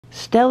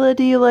Stella,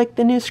 do you like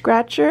the new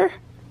scratcher?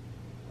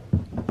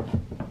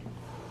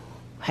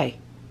 Hey,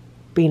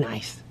 be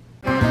nice.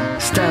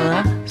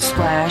 Stella,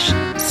 Splash,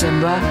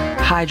 Simba,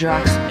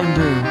 Hydrox, and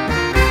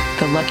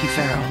Boo, the lucky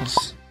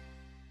ferals.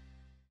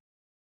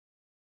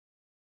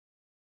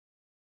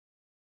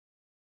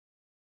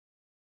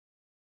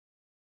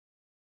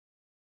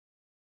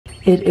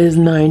 It is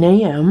 9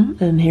 a.m.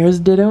 and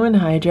here's Ditto and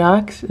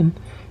Hydrox, and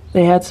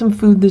they had some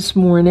food this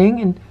morning,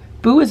 and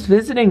Boo is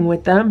visiting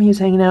with them. He's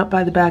hanging out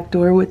by the back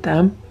door with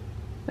them.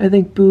 I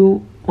think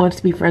Boo wants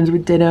to be friends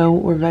with Ditto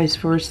or vice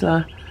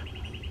versa.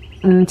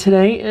 And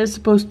today is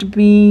supposed to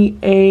be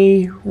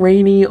a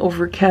rainy,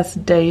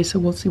 overcast day, so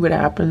we'll see what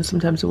happens.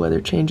 Sometimes the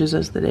weather changes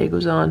as the day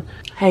goes on.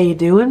 How you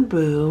doing,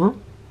 Boo?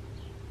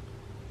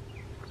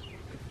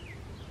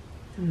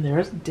 And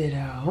there's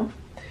Ditto.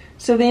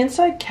 So the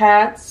inside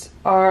cats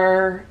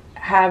are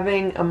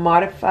having a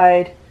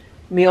modified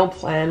meal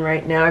plan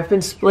right now. I've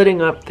been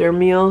splitting up their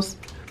meals.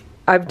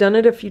 I've done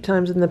it a few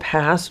times in the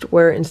past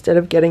where instead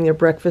of getting their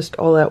breakfast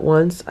all at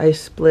once, I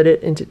split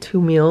it into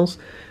 2 meals.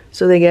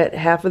 So they get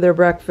half of their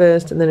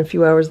breakfast, and then a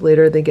few hours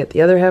later they get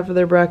the other half of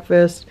their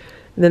breakfast,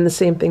 and then the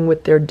same thing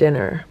with their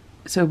dinner.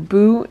 So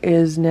Boo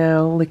is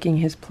now licking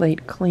his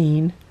plate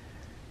clean,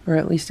 or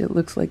at least it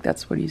looks like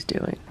that's what he's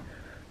doing.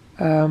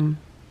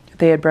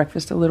 They had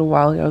breakfast a little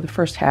while ago, the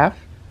first half,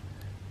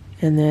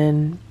 and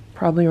then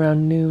probably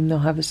around noon they'll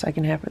have the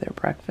second half of their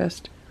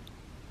breakfast.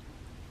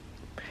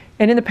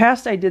 And in the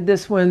past I did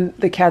this when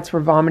the cats were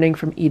vomiting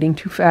from eating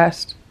too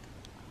fast.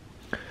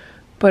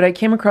 But I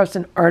came across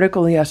an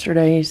article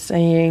yesterday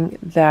saying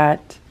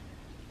that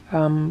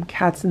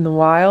cats in the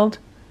wild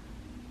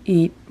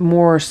eat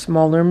more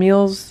smaller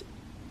meals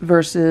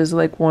versus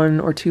like 1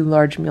 or 2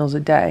 large meals a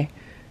day.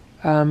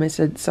 It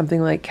said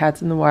something like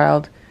cats in the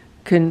wild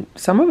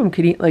some of them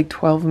could eat like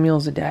 12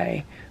 meals a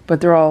day, but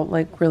they're all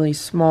like really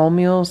small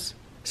meals.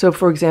 So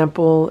for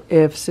example,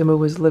 if Simba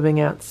was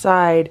living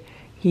outside,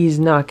 he's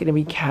not going to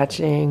be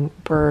catching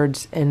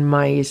birds and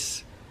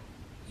mice,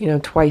 you know,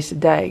 twice a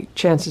day.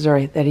 Chances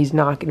are that he's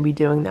not going to be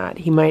doing that.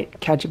 He might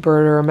catch a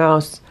bird or a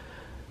mouse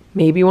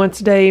maybe once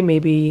a day,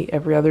 maybe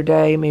every other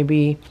day,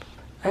 maybe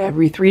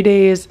every 3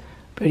 days,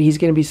 but he's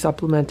going to be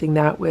supplementing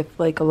that with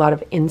like a lot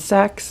of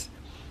insects.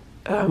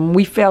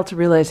 We fail to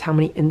realize how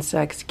many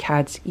insects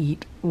cats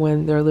eat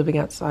when they're living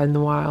outside in the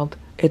wild.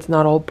 It's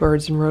not all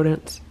birds and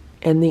rodents.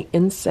 And the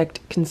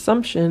insect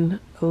consumption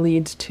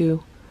leads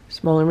to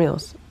smaller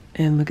meals.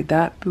 And look at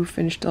that, Boo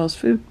finished all his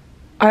food.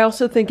 I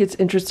also think it's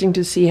interesting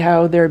to see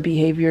how their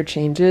behavior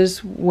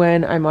changes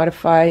when I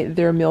modify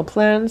their meal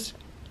plans.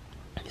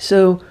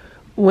 So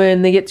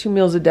when they get 2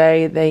 meals a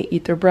day, they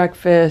eat their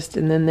breakfast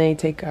and then they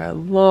take a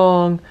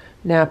long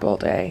nap all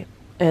day.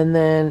 And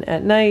then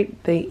at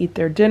night, they eat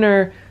their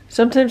dinner.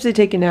 Sometimes they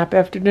take a nap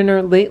after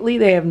dinner. Lately,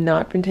 they have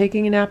not been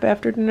taking a nap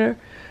after dinner.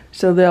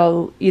 So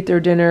they'll eat their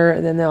dinner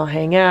and then they'll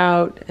hang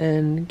out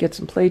and get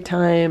some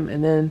playtime,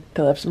 and then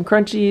they'll have some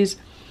crunchies.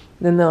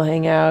 Then they'll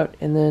hang out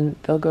and then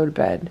they'll go to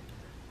bed.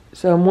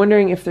 So I'm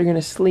wondering if they're going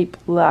to sleep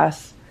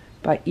less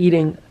by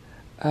eating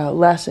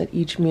less at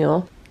each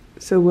meal.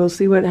 So we'll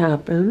see what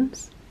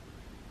happens.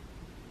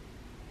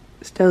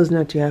 Stella's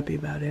not too happy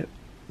about it.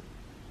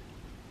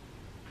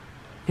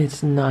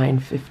 It's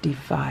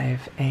 9:55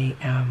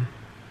 a.m.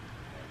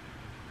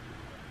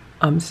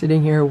 I'm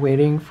sitting here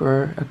waiting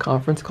for a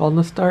conference call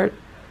to start,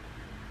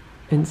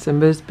 and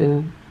Simba's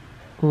been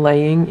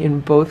laying in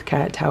both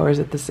cat towers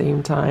at the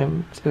same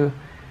time. So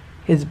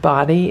his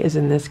body is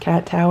in this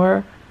cat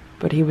tower,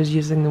 but he was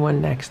using the one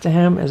next to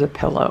him as a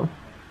pillow.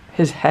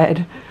 His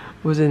head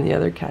was in the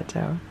other cat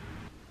tower.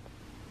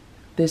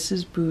 This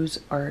is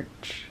Boo's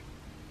arch.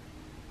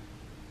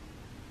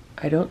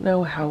 I don't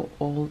know how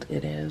old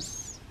it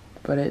is,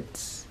 but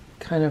it's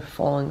kind of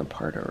falling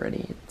apart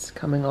already. It's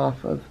coming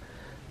off of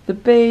the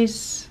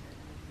base,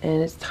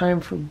 and it's time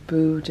for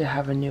Boo to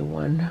have a new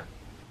one.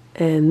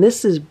 And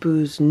this is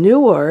Boo's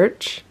new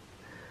arch.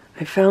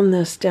 I found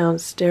this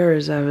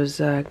downstairs. I was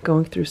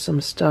going through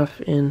some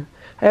stuff I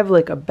have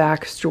like a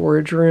back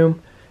storage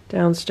room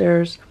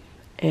downstairs,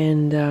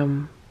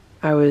 and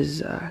I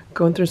was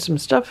going through some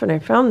stuff and I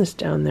found this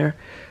down there.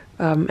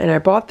 And I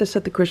bought this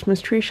at the Christmas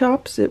tree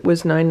shops. It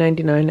was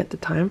 $9.99 at the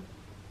time.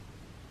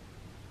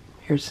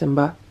 Here's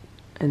Simba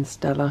and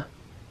Stella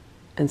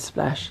and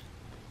Splash.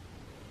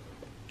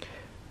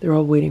 They're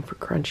all waiting for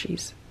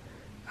crunchies.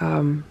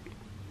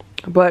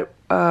 But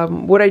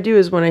what I do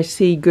is when I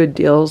see good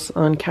deals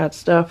on cat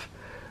stuff,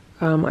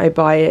 I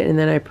buy it and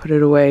then I put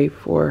it away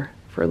for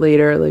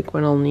later, like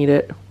when I'll need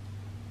it.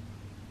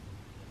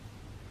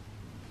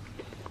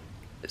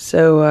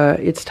 So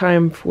it's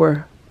time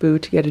for Boo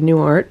to get a new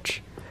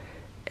arch.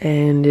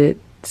 And it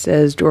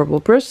says durable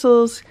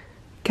bristles,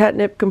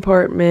 catnip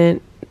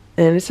compartment,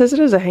 and it says it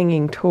has a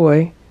hanging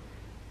toy,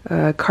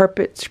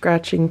 carpet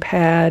scratching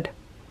pad,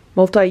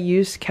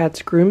 multi-use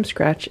cats groom,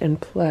 scratch,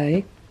 and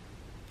play.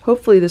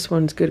 Hopefully this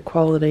one's good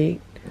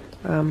quality.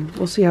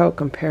 We'll see how it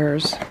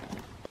compares.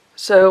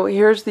 So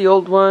here's the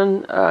old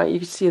one. You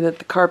can see that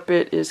the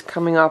carpet is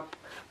coming up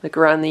like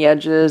around the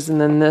edges,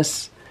 and then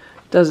this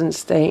doesn't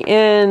stay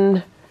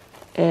in,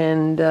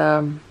 and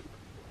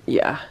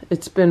yeah,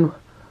 it's been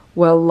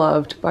well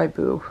loved by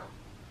Boo.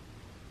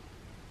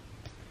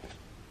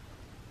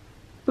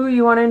 Boo,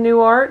 you want a new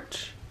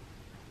arch?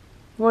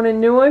 You want a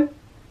new one?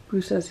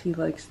 Boo says he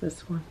likes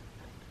this one.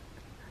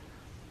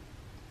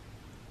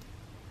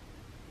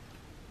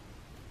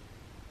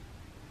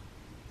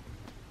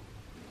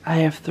 I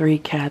have 3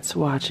 cats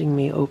watching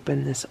me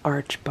open this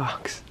arch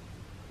box.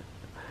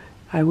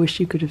 I wish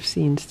you could have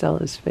seen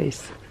Stella's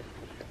face.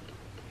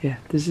 Yeah,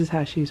 this is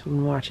how she's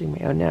been watching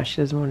me. Oh, now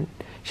she doesn't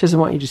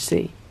want you to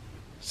see.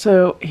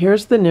 So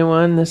here's the new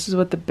one. This is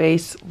what the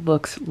base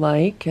looks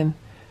like, and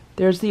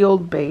there's the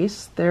old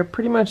base. They're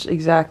pretty much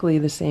exactly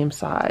the same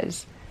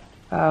size.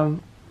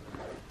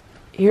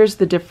 Here's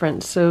the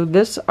difference. So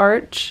this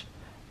arch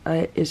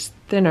is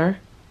thinner.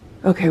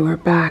 Okay, we're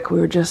back. We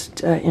were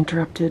just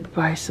interrupted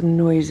by some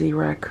noisy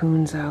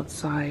raccoons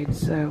outside.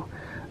 So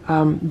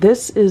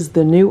this is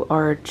the new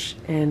arch,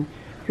 and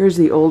here's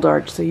the old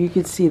arch. So you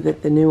can see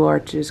that the new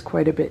arch is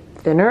quite a bit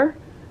thinner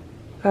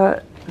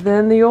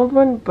than the old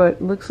one,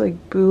 but looks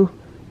like Boo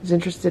is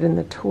interested in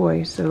the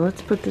toy. So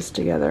let's put this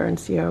together and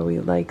see how he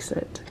likes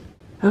it.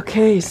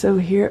 Okay, so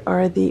here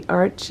are the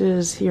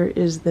arches. Here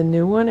is the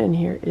new one, and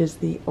here is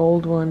the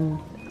old one.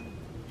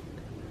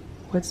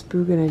 What's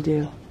Boo gonna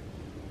do?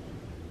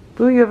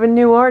 Boo, you have a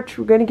new arch.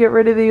 We're gonna get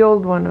rid of the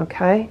old one,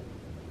 okay?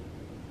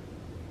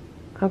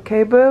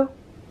 Okay, Boo?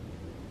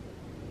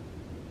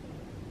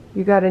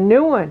 You got a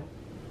new one.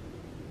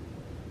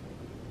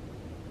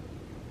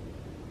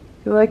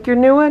 You like your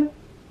new one?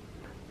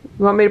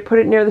 You want me to put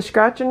it near the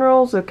scratch and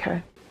rolls?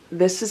 Okay.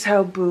 This is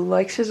how Boo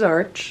likes his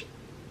arch.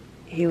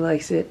 He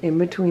likes it in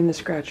between the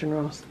scratch and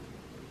rolls.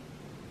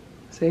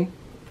 See?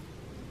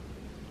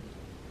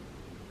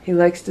 He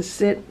likes to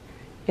sit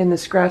in the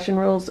scratch and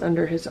rolls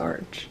under his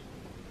arch.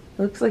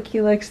 Looks like he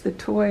likes the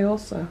toy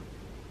also.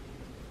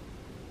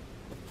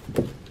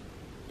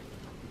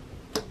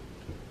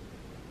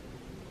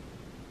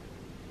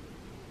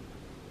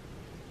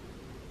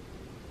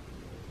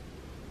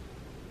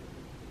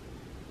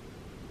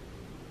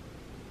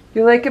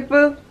 You like it,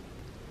 Boo?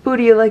 Boo,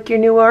 do you like your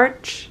new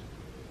arch?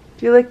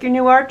 Do you like your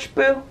new arch,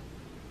 Boo?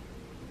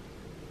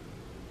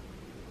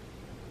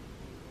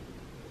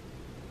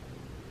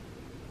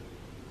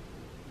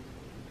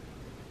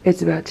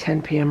 It's about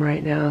 10 p.m.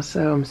 right now,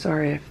 so I'm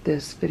sorry if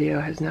this video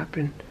has not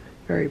been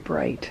very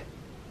bright.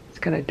 It's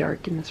kind of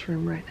dark in this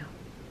room right now.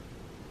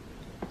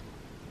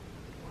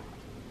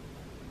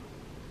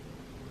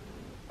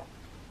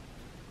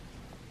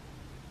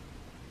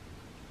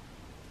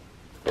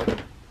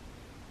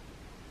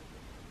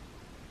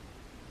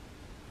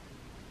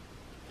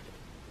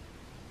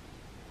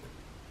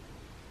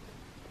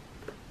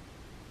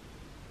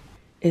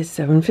 It's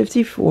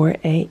 7:54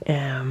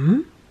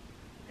 a.m.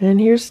 and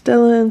here's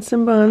Stella and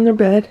Simba on their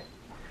bed.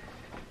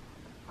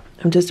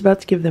 I'm just about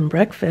to give them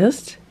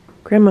breakfast.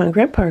 Grandma and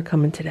Grandpa are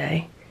coming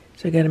today,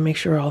 so I gotta make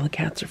sure all the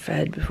cats are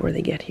fed before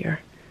they get here,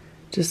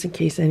 just in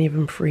case any of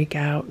them freak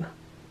out.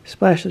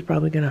 Splash is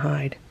probably gonna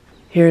hide.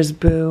 Here's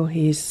Boo.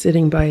 He's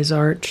sitting by his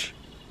arch,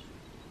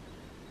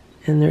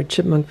 and there are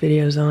chipmunk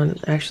videos on.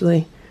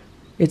 Actually,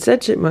 it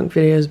said chipmunk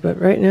videos, but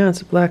right now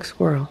it's a black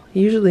squirrel. He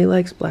usually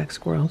likes black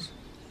squirrels.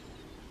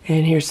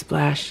 And here's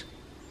Splash.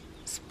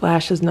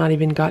 Splash has not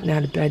even gotten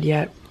out of bed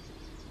yet.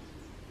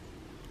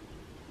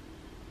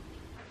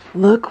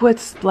 Look what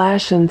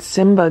Splash and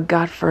Simba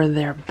got for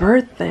their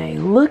birthday.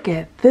 Look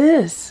at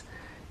this.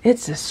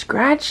 It's a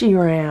Scratchy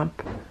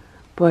Ramp.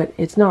 But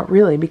it's not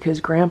really, because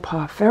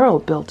Grandpa Farrell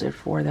built it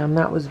for them.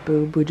 That was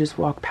Boo. Boo just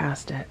walked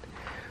past it.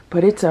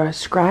 But it's a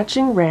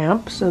scratching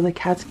ramp, so the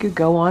cats could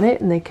go on it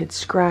and they could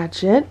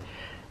scratch it.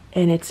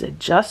 And it's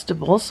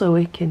adjustable, so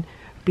it can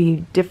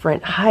be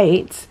different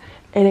heights.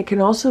 And it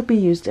can also be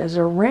used as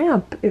a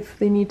ramp if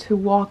they need to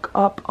walk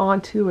up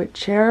onto a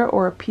chair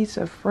or a piece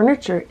of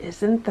furniture.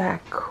 Isn't that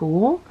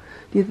cool?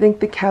 Do you think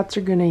the cats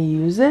are going to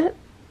use it?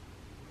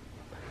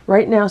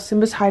 Right now,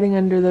 Simba's hiding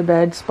under the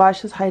bed.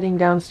 Splash is hiding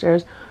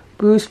downstairs.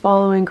 Boo's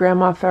following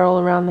Grandma Farrell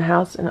around the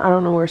house, and I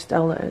don't know where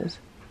Stella is.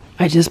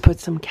 I just put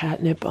some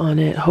catnip on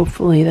it.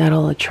 Hopefully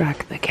that'll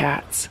attract the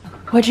cats.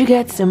 What'd you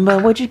get, Simba?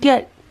 What'd you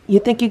get? You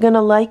think you're going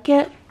to like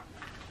it?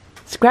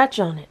 Scratch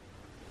on it.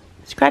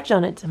 Scratch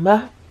on it,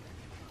 Simba.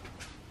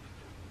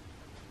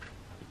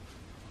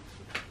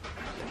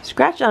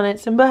 Scratch on it,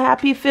 Simba.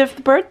 Happy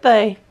 5th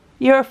birthday.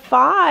 You're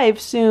 5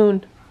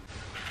 soon.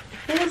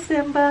 Here,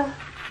 Simba.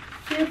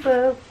 Here,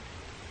 Boo.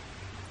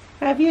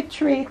 Have your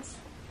treats.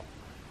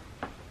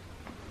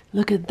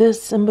 Look at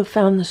this. Simba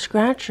found the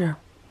scratcher.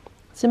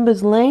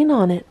 Simba's laying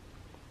on it.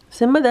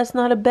 Simba, that's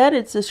not a bed.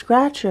 It's a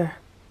scratcher.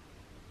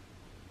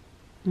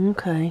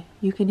 Okay.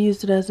 You could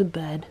use it as a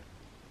bed.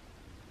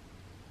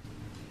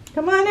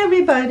 Come on,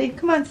 everybody.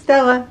 Come on,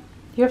 Stella.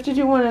 You have to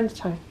do one at a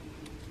time.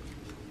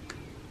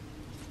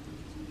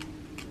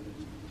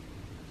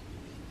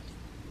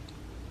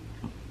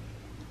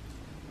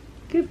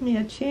 Give me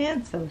a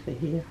chance over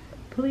here,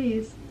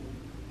 please.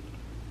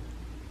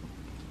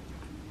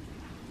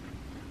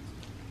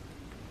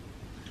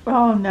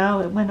 Oh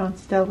no, it went on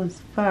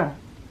Stella's fur.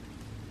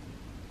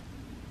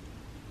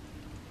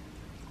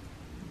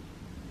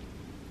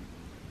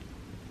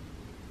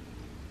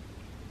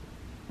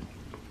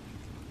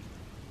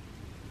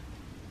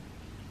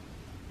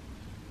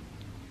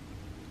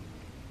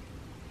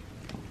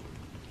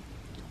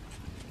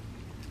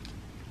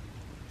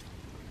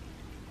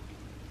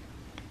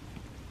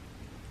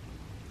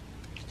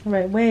 All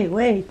right, wait.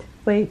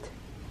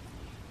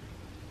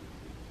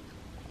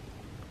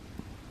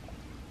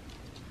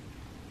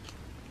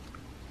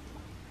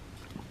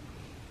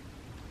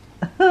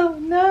 Oh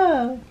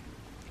no.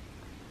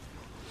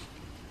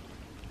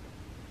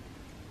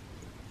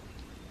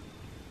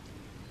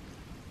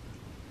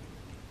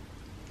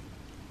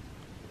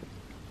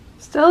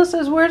 Stella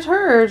says, where's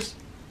hers?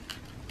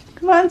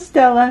 Come on,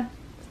 Stella.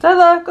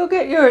 Stella, go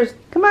get yours.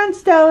 Come on,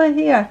 Stella,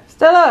 here.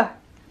 Stella.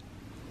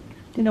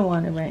 You don't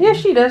want it right Yeah, now.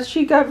 she does.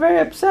 She got very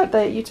upset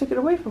that you took it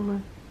away from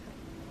her.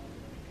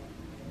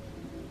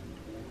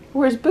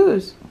 Where's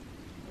Booze?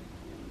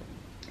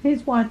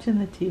 He's watching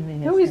the TV.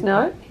 No, he's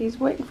not. He's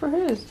waiting for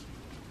his.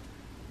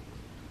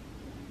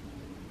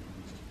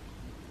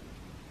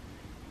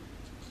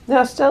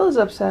 Now Stella's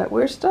upset.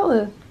 Where's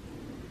Stella?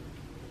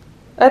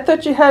 I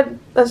thought you had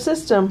a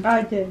system.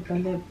 I did, but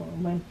it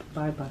went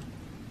bye-bye.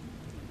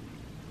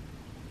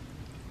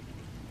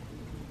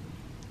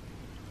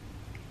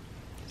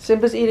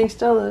 Simba's eating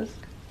Stella's.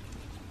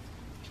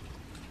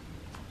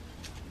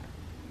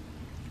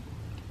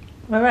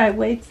 All right,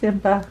 wait,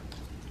 Simba.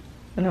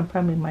 And I'm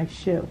probably my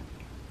shoe.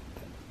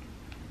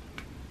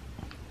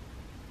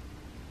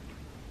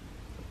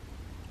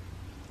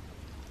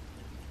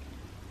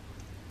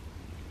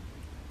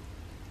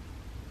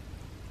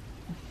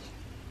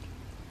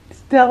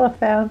 Stella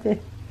found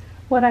it.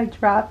 What I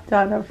dropped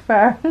on her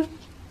fur.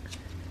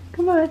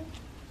 Come on.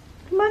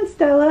 Come on,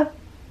 Stella.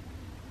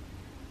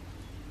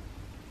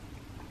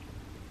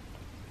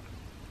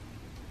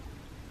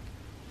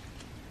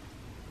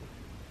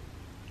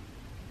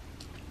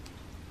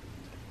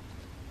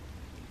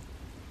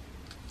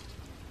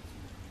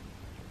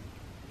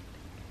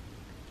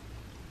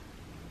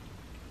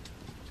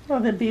 Well,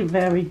 they'd be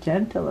very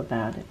gentle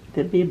about it.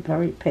 They'd be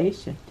very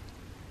patient.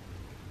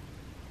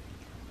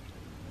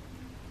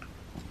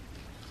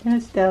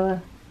 Yes,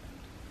 Stella.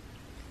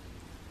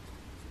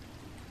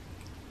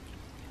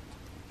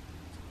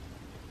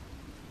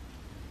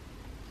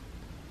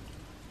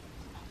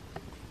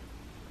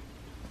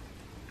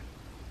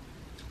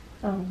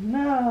 Oh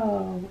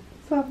no,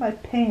 it's on my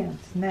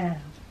pants now.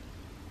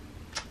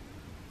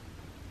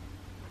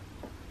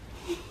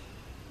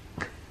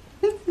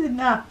 It's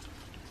enough.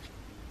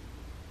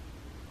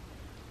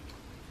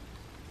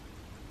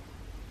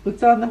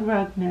 It's on the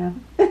rug now.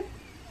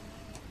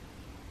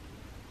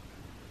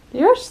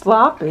 You're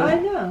sloppy. I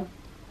know.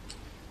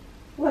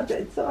 Look,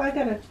 it's all, I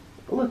gotta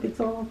look. It's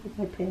all over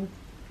my pants.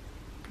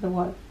 The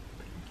what?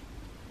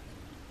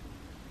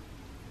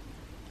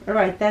 All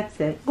right, that's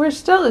it. Where's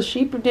Stella?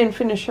 She didn't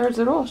finish hers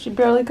at all. She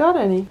barely got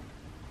any.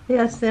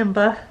 Here,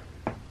 Simba.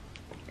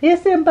 Here,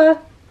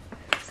 Simba.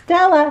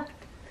 Stella.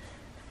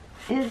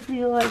 Here's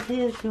yours.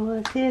 Here's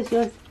yours. Here's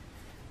yours.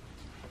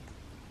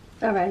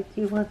 All right,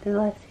 you want the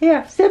last?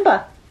 Here,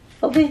 Simba.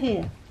 Over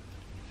here.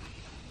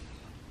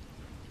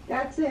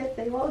 That's it.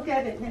 They all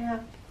get it now.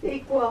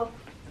 Equal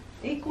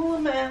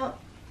amount.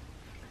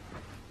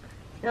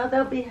 Now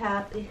they'll be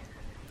happy.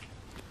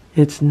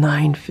 It's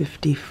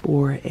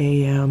 9:54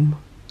 a.m.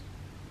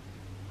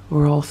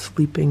 We're all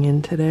sleeping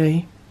in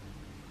today.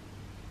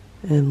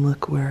 And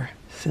look where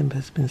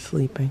Simba's been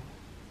sleeping.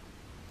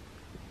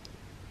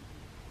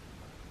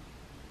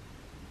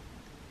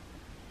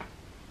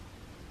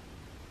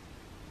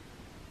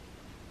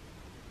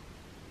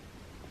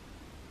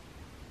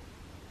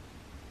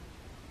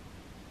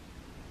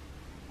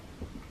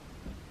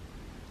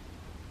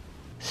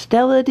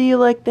 Stella, do you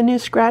like the new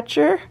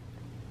scratcher?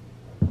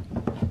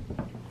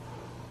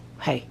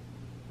 Hey,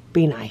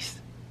 be nice.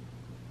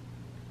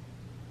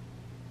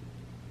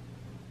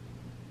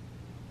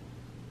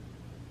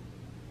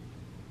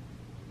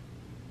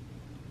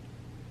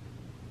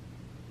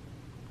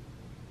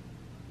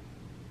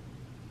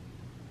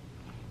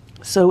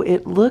 So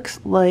it looks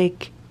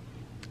like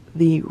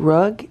the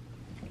rug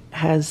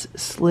has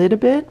slid a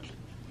bit.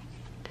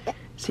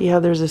 See how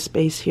there's a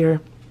space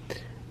here?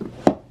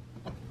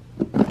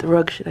 The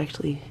rug should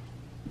actually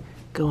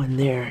go in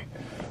there,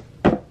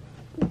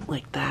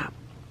 like that.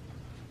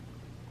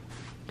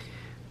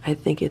 I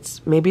think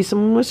it's maybe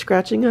someone was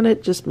scratching on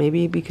it, just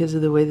maybe because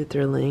of the way that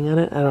they're laying on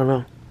it. I don't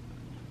know.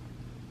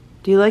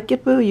 Do you like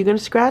it, Boo? You gonna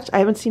scratch? I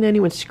haven't seen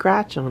anyone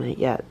scratch on it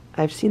yet.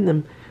 I've seen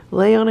them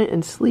lay on it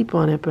and sleep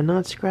on it, but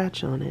not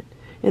scratch on it.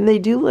 And they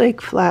do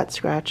like flat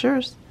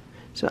scratchers,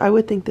 so I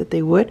would think that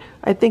they would.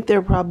 I think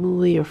they're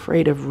probably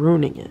afraid of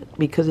ruining it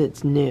because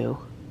it's new.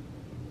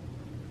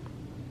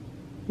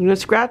 You gonna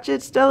scratch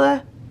it,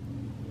 Stella?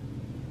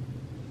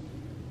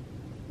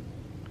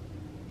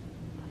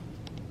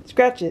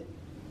 Scratch it.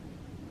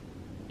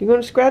 You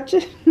gonna scratch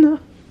it? No.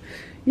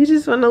 You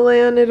just want to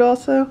lay on it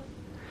also?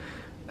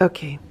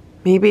 Okay.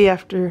 Maybe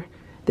after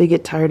they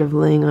get tired of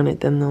laying on it,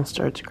 then they'll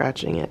start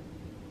scratching it.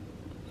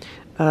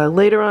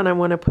 Later on, I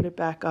want to put it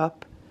back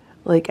up,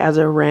 like as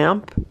a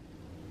ramp.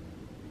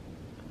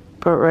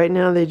 But right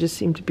now, they just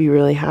seem to be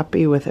really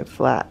happy with it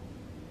flat.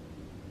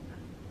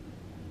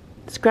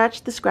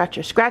 Scratch the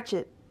scratcher. Scratch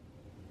it.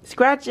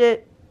 Scratch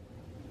it.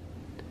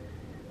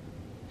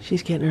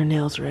 She's getting her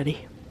nails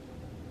ready.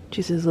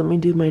 She says, let me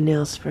do my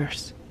nails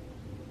first.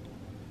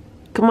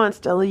 Come on,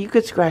 Stella, you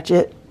could scratch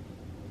it.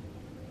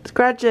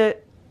 Scratch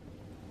it.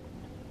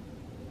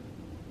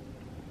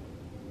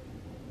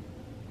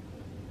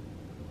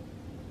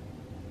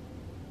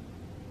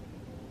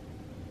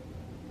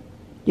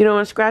 You don't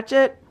want to scratch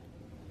it?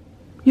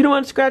 You don't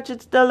want to scratch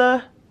it,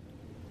 Stella?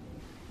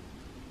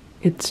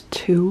 It's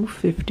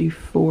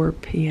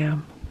 2:54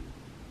 p.m.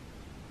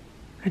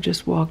 I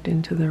just walked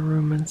into the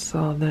room and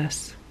saw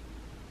this.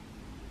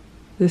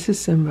 This is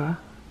Simba.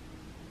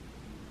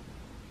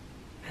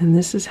 And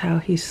this is how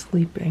he's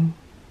sleeping.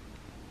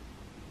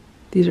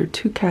 These are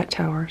 2 cat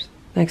towers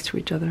next to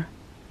each other.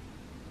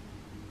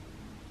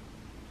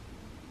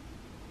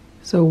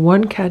 So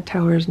 1 cat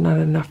tower is not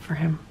enough for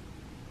him.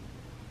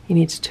 He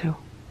needs 2.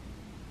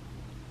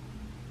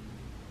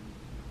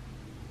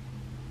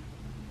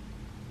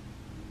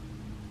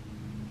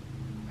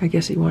 I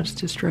guess he wants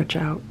to stretch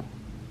out.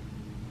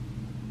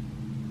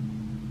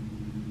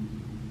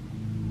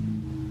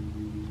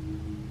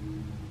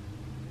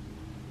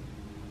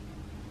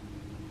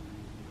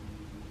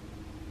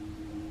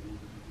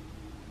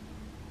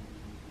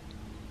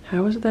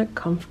 How is that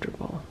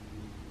comfortable?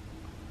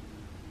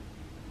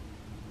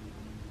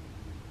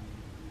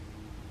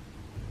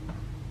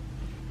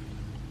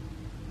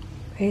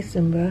 Hey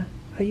Simba,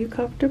 are you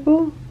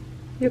comfortable?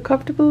 You're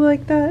comfortable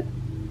like that?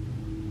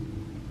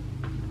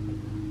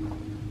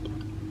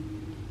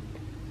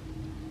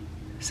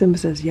 Simba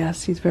says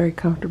yes, he's very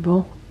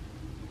comfortable.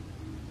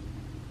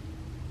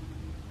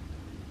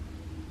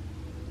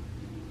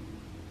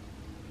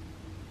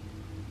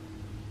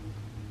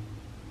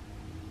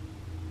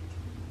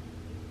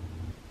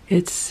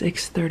 It's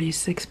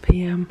 6:36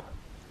 p.m.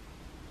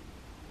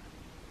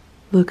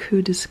 Look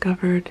who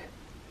discovered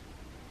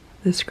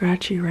the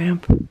Scratchy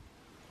Ramp,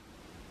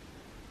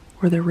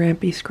 or the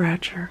Rampy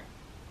Scratcher.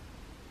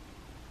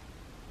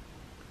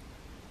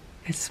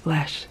 It's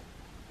Splash.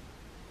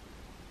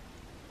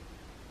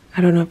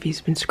 I don't know if he's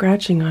been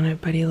scratching on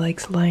it, but he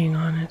likes laying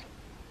on it.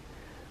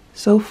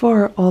 So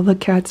far, all the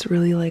cats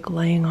really like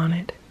laying on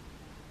it.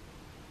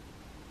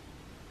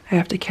 I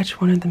have to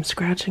catch one of them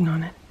scratching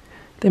on it.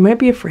 They might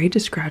be afraid to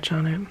scratch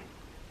on it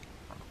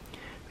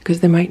because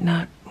they might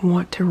not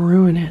want to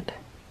ruin it.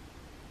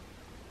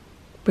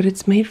 But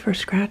it's made for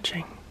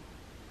scratching.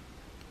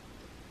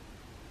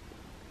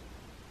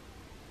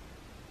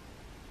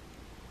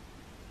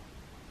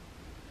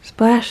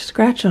 Splash,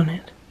 scratch on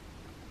it.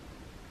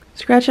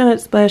 Scratch on it,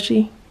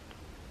 Splashy.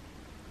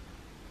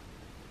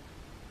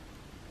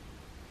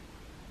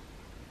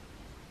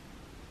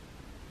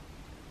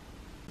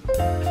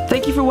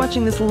 Thank you for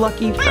watching this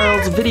Lucky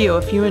Ferals video.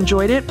 If you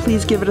enjoyed it,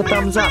 please give it a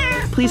thumbs up.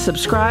 Please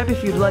subscribe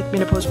if you'd like me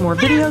to post more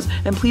videos,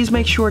 and please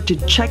make sure to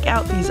check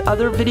out these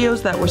other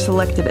videos that were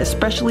selected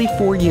especially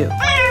for you.